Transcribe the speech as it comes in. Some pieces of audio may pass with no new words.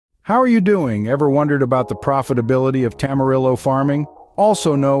How are you doing? Ever wondered about the profitability of Tamarillo farming,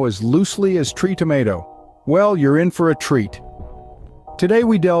 also known as loosely as tree tomato? Well, you're in for a treat. Today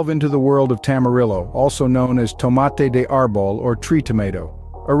we delve into the world of Tamarillo, also known as tomate de árbol or tree tomato.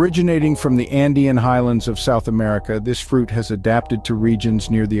 Originating from the Andean highlands of South America, this fruit has adapted to regions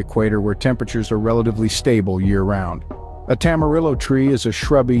near the equator where temperatures are relatively stable year-round. A Tamarillo tree is a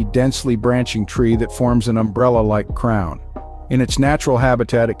shrubby, densely branching tree that forms an umbrella-like crown. In its natural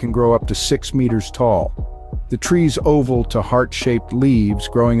habitat, it can grow up to 6 meters tall. The tree's oval to heart-shaped leaves,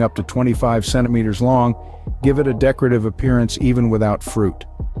 growing up to 25 centimeters long, give it a decorative appearance even without fruit.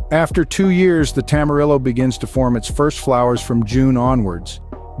 After 2 years, the Tamarillo begins to form its first flowers from June onwards.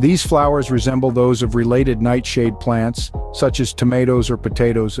 These flowers resemble those of related nightshade plants, such as tomatoes or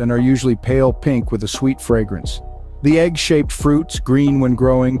potatoes, and are usually pale pink with a sweet fragrance. The egg-shaped fruits, green when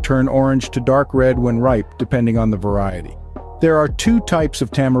growing, turn orange to dark red when ripe, depending on the variety. There are 2 types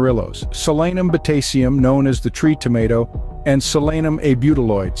of tamarillos, Solanum bataceum, known as the tree tomato, and Solanum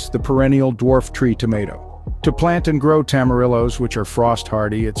abutyloides, the perennial dwarf tree tomato. To plant and grow tamarillos, which are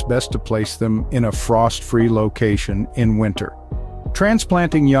frost-hardy, it's best to place them in a frost-free location in winter.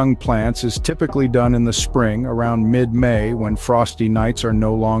 Transplanting young plants is typically done in the spring, around mid-May, when frosty nights are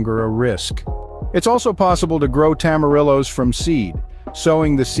no longer a risk. It's also possible to grow tamarillos from seed,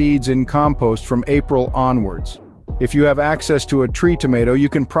 sowing the seeds in compost from April onwards. If you have access to a tree tomato, you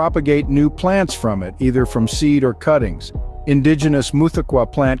can propagate new plants from it, either from seed or cuttings. Indigenous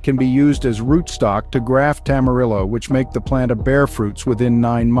Muthaqua plant can be used as rootstock to graft tamarillo, which make the plant bear fruits within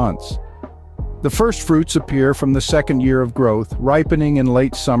 9 months. The first fruits appear from the second year of growth, ripening in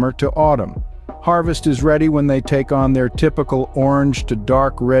late summer to autumn. Harvest is ready when they take on their typical orange to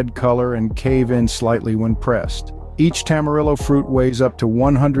dark red color and cave in slightly when pressed. Each Tamarillo fruit weighs up to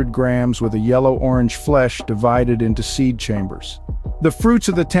 100 grams with a yellow-orange flesh divided into seed chambers. The fruits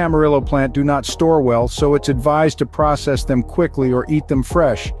of the Tamarillo plant do not store well, so it's advised to process them quickly or eat them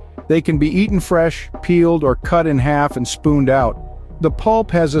fresh. They can be eaten fresh, peeled, or cut in half and spooned out. The pulp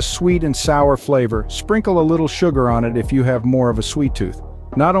has a sweet and sour flavor. Sprinkle a little sugar on it if you have more of a sweet tooth.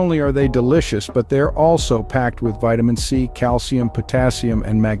 Not only are they delicious, but they're also packed with vitamin C, calcium, potassium,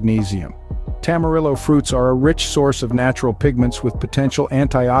 and magnesium. Tamarillo fruits are a rich source of natural pigments with potential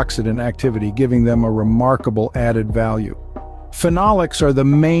antioxidant activity, giving them a remarkable added value. Phenolics are the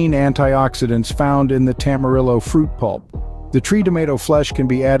main antioxidants found in the Tamarillo fruit pulp. The tree tomato flesh can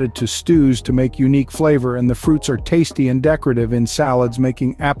be added to stews to make unique flavor, and the fruits are tasty and decorative in salads,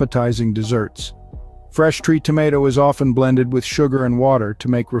 making appetizing desserts. Fresh tree tomato is often blended with sugar and water to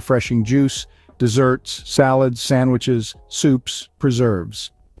make refreshing juice, desserts, salads, sandwiches, soups,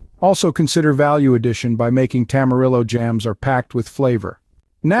 preserves. Also consider value addition by making Tamarillo jams are packed with flavor.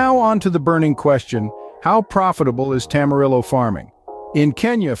 Now on to the burning question, how profitable is Tamarillo farming? In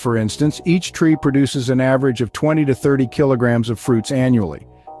Kenya, for instance, each tree produces an average of 20 to 30 kilograms of fruits annually.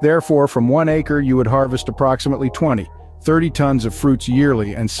 Therefore, from 1 acre you would harvest approximately 30 tons of fruits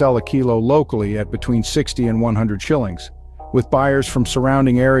yearly and sell a kilo locally at between 60 and 100 shillings. With buyers from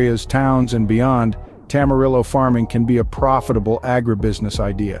surrounding areas, towns, and beyond, Tamarillo farming can be a profitable agribusiness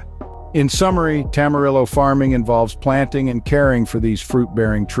idea. In summary, Tamarillo farming involves planting and caring for these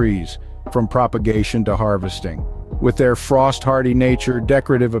fruit-bearing trees, from propagation to harvesting. With their frost-hardy nature,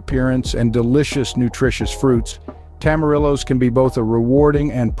 decorative appearance, and delicious, nutritious fruits, Tamarillos can be both a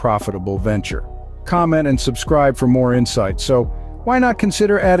rewarding and profitable venture. Comment and subscribe for more insights, so why not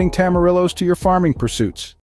consider adding Tamarillos to your farming pursuits?